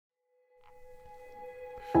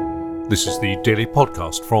This is the daily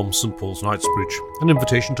podcast from St Paul's Knightsbridge, an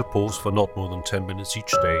invitation to pause for not more than 10 minutes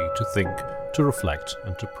each day to think, to reflect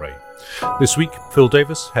and to pray. This week, Phil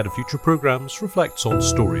Davis, Head of Future Programmes, reflects on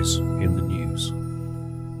stories in the news.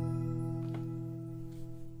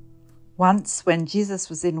 Once, when Jesus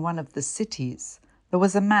was in one of the cities, there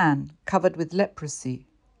was a man covered with leprosy.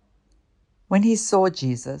 When he saw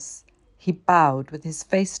Jesus, he bowed with his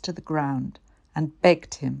face to the ground and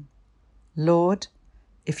begged him, "Lord,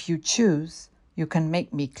 if you choose, you can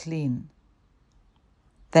make me clean."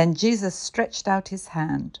 Then Jesus stretched out his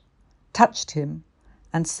hand, touched him,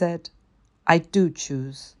 and said, "I do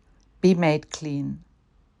choose. Be made clean."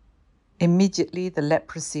 Immediately the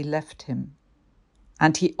leprosy left him,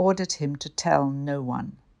 and he ordered him to tell no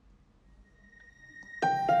one.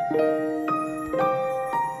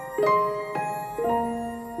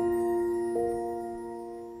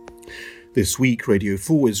 This week, Radio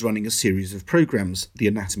 4 is running a series of programmes, The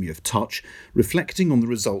Anatomy of Touch, reflecting on the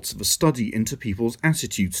results of a study into people's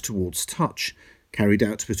attitudes towards touch, carried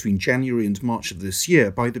out between January and March of this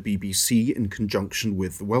year by the BBC in conjunction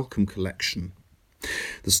with the Wellcome Collection.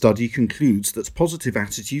 The study concludes that positive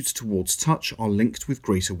attitudes towards touch are linked with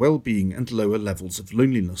greater well-being and lower levels of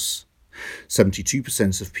loneliness.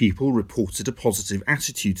 72% of people reported a positive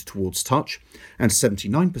attitude towards touch, and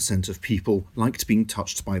 79% of people liked being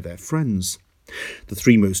touched by their friends. The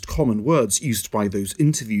three most common words used by those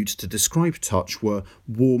interviewed to describe touch were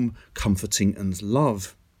warm, comforting and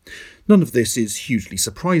love. None of this is hugely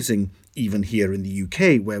surprising, even here in the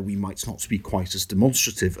UK, where we might not be quite as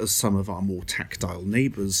demonstrative as some of our more tactile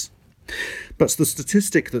neighbours. But the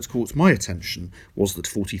statistic that caught my attention was that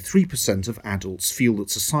 43% of adults feel that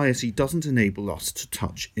society doesn't enable us to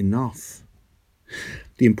touch enough.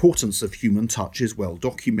 The importance of human touch is well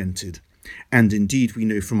documented, and indeed we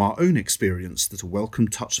know from our own experience that a welcome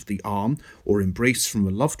touch of the arm or embrace from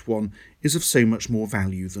a loved one is of so much more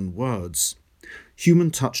value than words.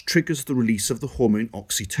 Human touch triggers the release of the hormone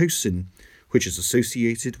oxytocin, which is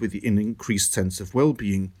associated with an increased sense of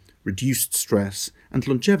well-being, reduced stress and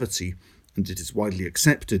longevity, and it is widely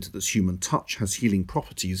accepted that human touch has healing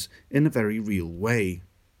properties in a very real way.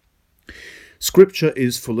 Scripture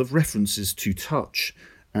is full of references to touch,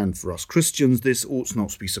 and for us Christians this ought not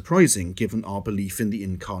to be surprising given our belief in the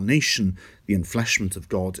incarnation, the enfleshment of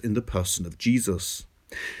God in the person of Jesus.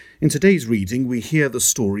 In today's reading we hear the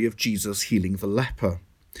story of Jesus healing the leper.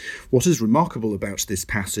 What is remarkable about this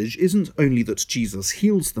passage isn't only that Jesus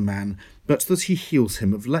heals the man, but that he heals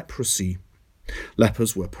him of leprosy.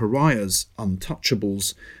 Lepers were pariahs,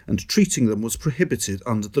 untouchables, and treating them was prohibited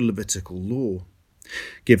under the Levitical law.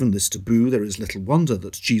 Given this taboo, there is little wonder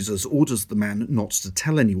that Jesus orders the man not to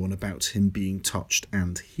tell anyone about him being touched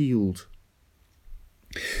and healed.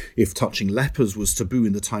 If touching lepers was taboo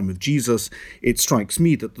in the time of Jesus, it strikes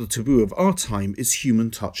me that the taboo of our time is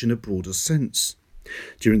human touch in a broader sense.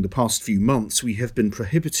 During the past few months, we have been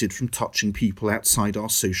prohibited from touching people outside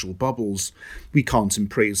our social bubbles. We can't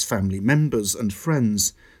embrace family members and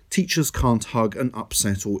friends. Teachers can't hug an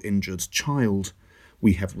upset or injured child.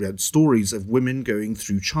 We have read stories of women going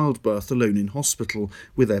through childbirth alone in hospital,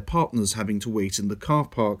 with their partners having to wait in the car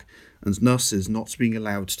park, and nurses not being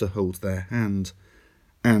allowed to hold their hand.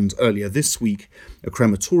 And earlier this week, a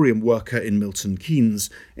crematorium worker in Milton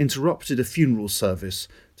Keynes interrupted a funeral service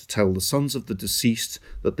to tell the sons of the deceased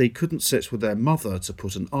that they couldn't sit with their mother to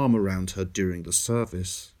put an arm around her during the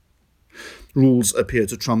service. Rules appear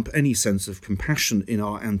to trump any sense of compassion in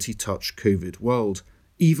our anti-touch COVID world,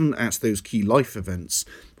 even at those key life events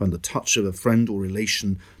when the touch of a friend or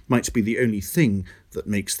relation might be the only thing that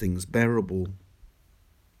makes things bearable.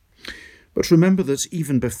 But remember that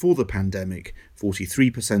even before the pandemic,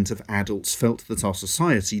 43% of adults felt that our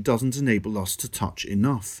society doesn't enable us to touch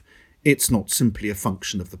enough. It's not simply a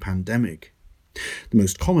function of the pandemic. The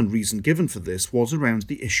most common reason given for this was around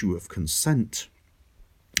the issue of consent.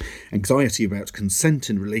 Anxiety about consent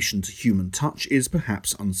in relation to human touch is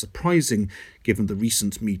perhaps unsurprising, given the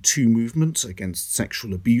recent Me Too movement against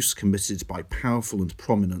sexual abuse committed by powerful and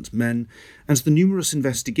prominent men, and the numerous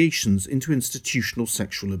investigations into institutional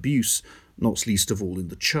sexual abuse, not least of all in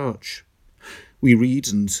the church. We read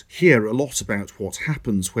and hear a lot about what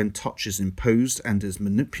happens when touch is imposed and is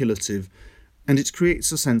manipulative, and it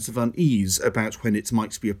creates a sense of unease about when it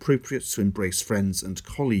might be appropriate to embrace friends and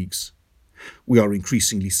colleagues. We are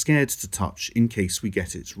increasingly scared to touch in case we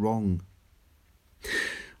get it wrong.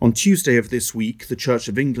 On Tuesday of this week, the Church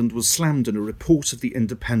of England was slammed in a report of the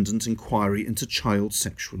Independent Inquiry into Child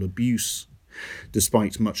Sexual Abuse.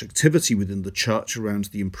 Despite much activity within the Church around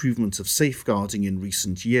the improvement of safeguarding in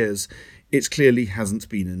recent years, it clearly hasn't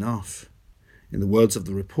been enough. In the words of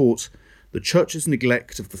the report, the Church's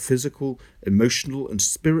neglect of the physical, emotional and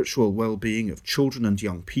spiritual well-being of children and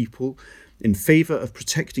young people in favour of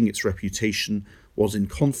protecting its reputation was in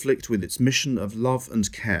conflict with its mission of love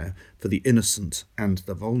and care for the innocent and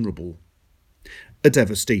the vulnerable. A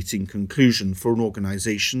devastating conclusion for an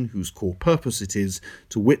organisation whose core purpose it is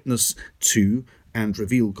to witness to and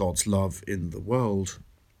reveal God's love in the world.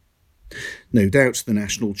 No doubt the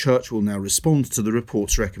National Church will now respond to the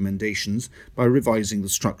report's recommendations by revising the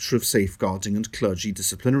structure of safeguarding and clergy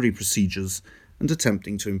disciplinary procedures and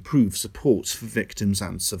attempting to improve support for victims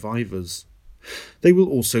and survivors. They will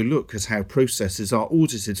also look at how processes are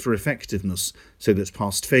audited for effectiveness so that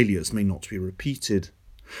past failures may not be repeated.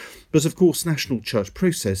 But of course, National Church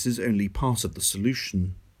process is only part of the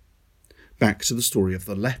solution. Back to the story of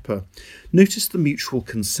the leper. Notice the mutual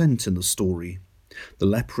consent in the story. The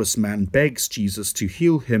leprous man begs Jesus to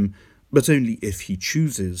heal him, but only if he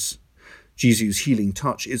chooses. Jesus' healing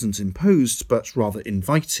touch isn't imposed, but rather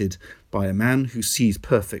invited by a man who sees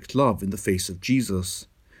perfect love in the face of Jesus.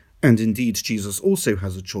 And indeed, Jesus also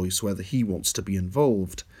has a choice whether he wants to be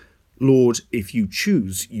involved. "Lord, if you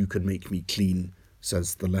choose, you can make me clean,"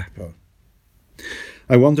 says the leper.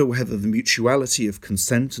 I wonder whether the mutuality of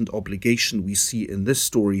consent and obligation we see in this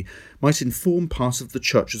story might inform part of the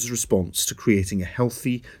Church's response to creating a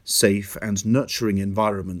healthy, safe and nurturing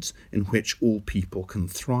environment in which all people can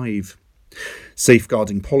thrive.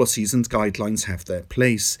 Safeguarding policies and guidelines have their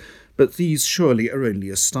place, but these surely are only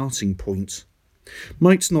a starting point.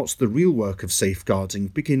 Might not the real work of safeguarding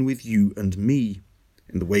begin with you and me,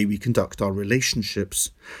 in the way we conduct our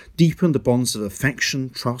relationships, deepen the bonds of affection,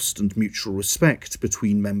 trust and mutual respect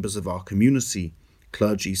between members of our community,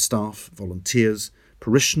 clergy, staff, volunteers,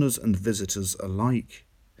 parishioners and visitors alike?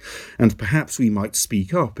 And perhaps we might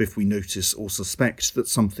speak up if we notice or suspect that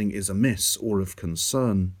something is amiss or of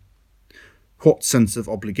concern. What sense of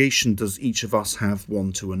obligation does each of us have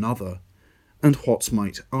one to another, and what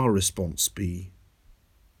might our response be?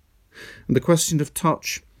 And the question of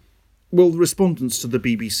touch. Well, the respondents to the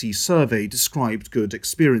BBC survey described good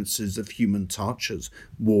experiences of human touch as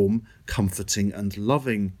warm, comforting and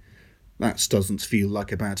loving. That doesn't feel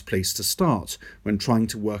like a bad place to start when trying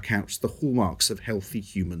to work out the hallmarks of healthy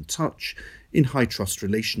human touch in high-trust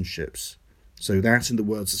relationships, so that, in the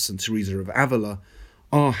words of St. Teresa of Avila,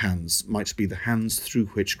 our hands might be the hands through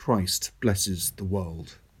which Christ blesses the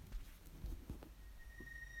world.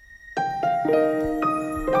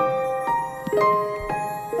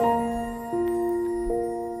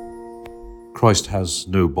 Christ has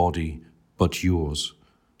no body but yours,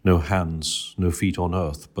 no hands, no feet on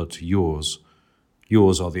earth but yours.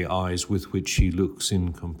 Yours are the eyes with which he looks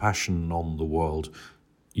in compassion on the world.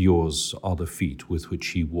 Yours are the feet with which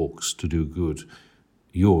he walks to do good.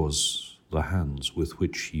 Yours the hands with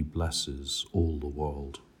which he blesses all the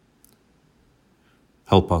world.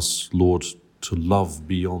 Help us, Lord, to love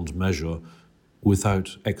beyond measure,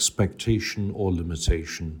 without expectation or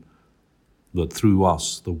limitation, that through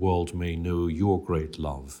us the world may know your great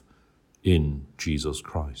love in Jesus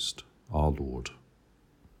Christ, our Lord.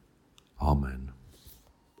 Amen.